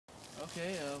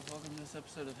Welcome to this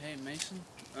episode of Hey Mason.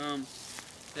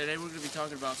 Today we're going to be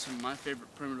talking about some of my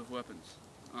favorite primitive weapons.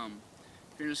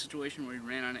 If you're in a situation where you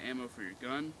ran out of ammo for your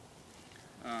gun,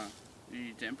 you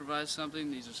need to improvise something,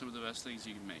 these are some of the best things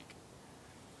you can make.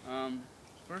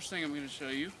 First thing I'm going to show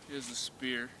you is the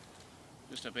spear.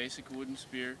 Just a basic wooden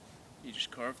spear. You just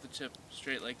carve the tip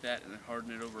straight like that and then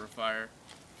harden it over a fire.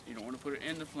 You don't want to put it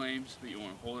in the flames, but you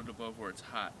want to hold it above where it's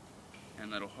hot,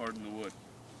 and that'll harden the wood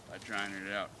by drying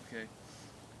it out, okay?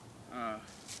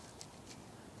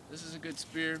 This is a good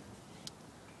spear.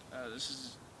 This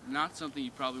is not something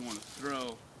you probably want to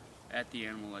throw at the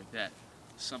animal like that.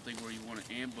 It's something where you want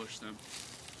to ambush them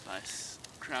by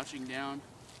crouching down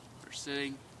or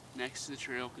sitting next to the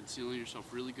trail, concealing yourself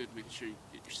really good, making sure you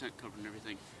get your scent covered and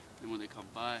everything. And when they come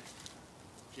by,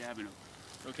 jabbing them,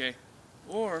 okay?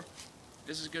 Or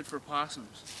this is good for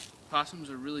possums. Possums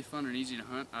are really fun and easy to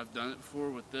hunt. I've done it before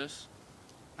with this.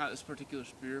 Not this particular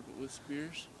spear, but with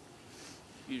spears.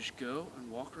 You just go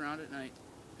and walk around at night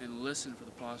and listen for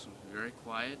the possums. They're very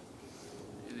quiet,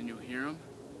 and then you'll hear them,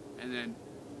 and then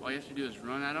all you have to do is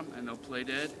run at them, and they'll play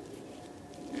dead,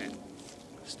 and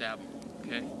stab them,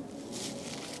 okay?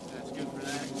 That's good for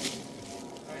that.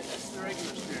 Alright, that's the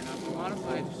regular spear. Now to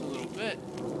modify it just a little bit,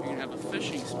 you can have a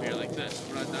fishing spear like this.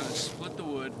 What I've done is split the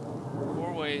wood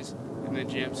 4 ways, and then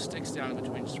jam sticks down in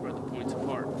between to spread the points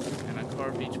apart. And I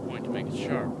carved each point to make it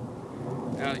sharp.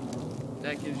 Now,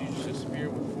 that gives you just a spear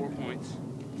with 4 points.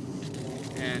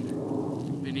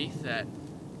 And beneath that,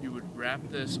 you would wrap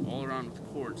this all around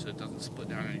with cord so it doesn't split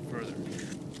down any further.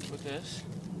 With this,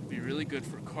 it'd be really good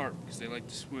for carp because they like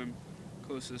to swim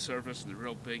close to the surface and they're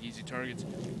real big, easy targets.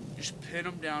 Just pin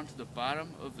them down to the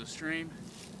bottom of the stream.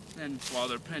 Then while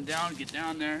they're pinned down, get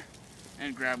down there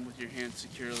and grab them with your hands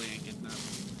securely and get them.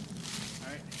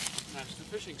 Alright, that's the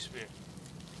fishing spear.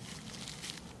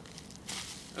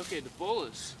 Okay, the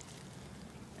bolas.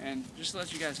 And just to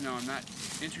let you guys know, I'm not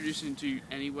introducing to you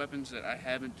any weapons that I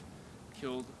haven't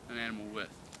killed an animal with,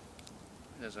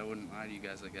 because I wouldn't lie to you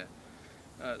guys like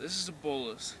that. This is a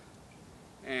bolas,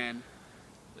 and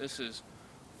this is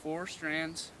 4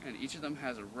 strands, and each of them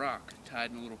has a rock tied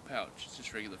in a little pouch. It's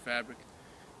just regular fabric,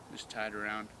 just tied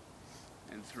around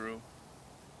and through,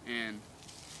 and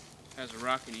has a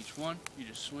rock in each one. You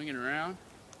just swing it around,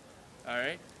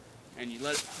 alright, and you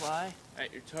let it fly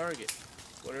at your target,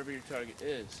 whatever your target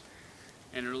is.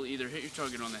 And it'll either hit your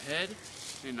target on the head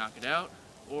and knock it out,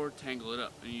 or tangle it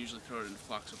up. And you usually throw it into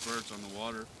flocks of birds on the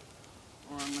water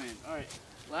or on land. Alright,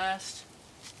 last,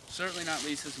 certainly not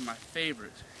least, this is my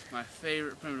favorite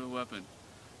primitive weapon,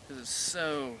 because it's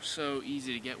so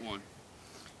easy to get one.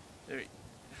 I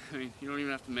mean, you don't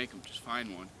even have to make them, just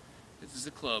find one. This is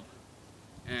a club,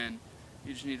 and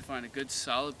you just need to find a good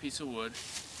solid piece of wood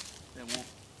that won't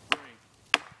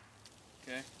break,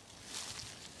 okay?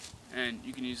 And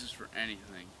you can use this for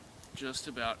anything, just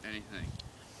about anything.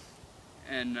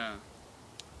 And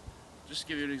just to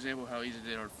give you an example of how easy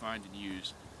they are to find and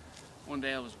use. One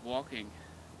day I was walking,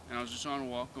 and I was just on a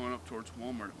walk going up towards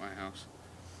Walmart at my house,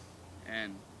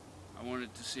 and I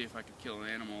wanted to see if I could kill an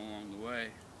animal along the way.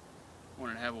 I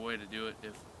wanted to have a way to do it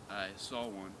if I saw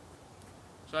one.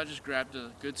 So I just grabbed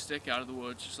a good stick out of the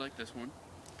woods, just like this one,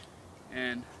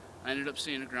 and I ended up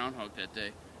seeing a groundhog that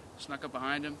day. Snuck up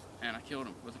behind him, and I killed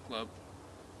him with a club,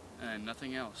 and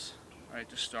nothing else. Alright,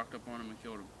 just stalked up on him and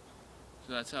killed him.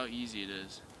 So that's how easy it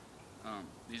is.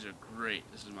 These are great.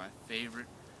 This is my favorite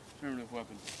primitive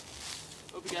weapon.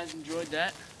 Hope you guys enjoyed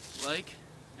that. Like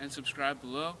and subscribe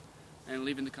below, and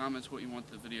leave in the comments what you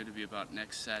want the video to be about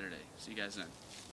next Saturday. See you guys then.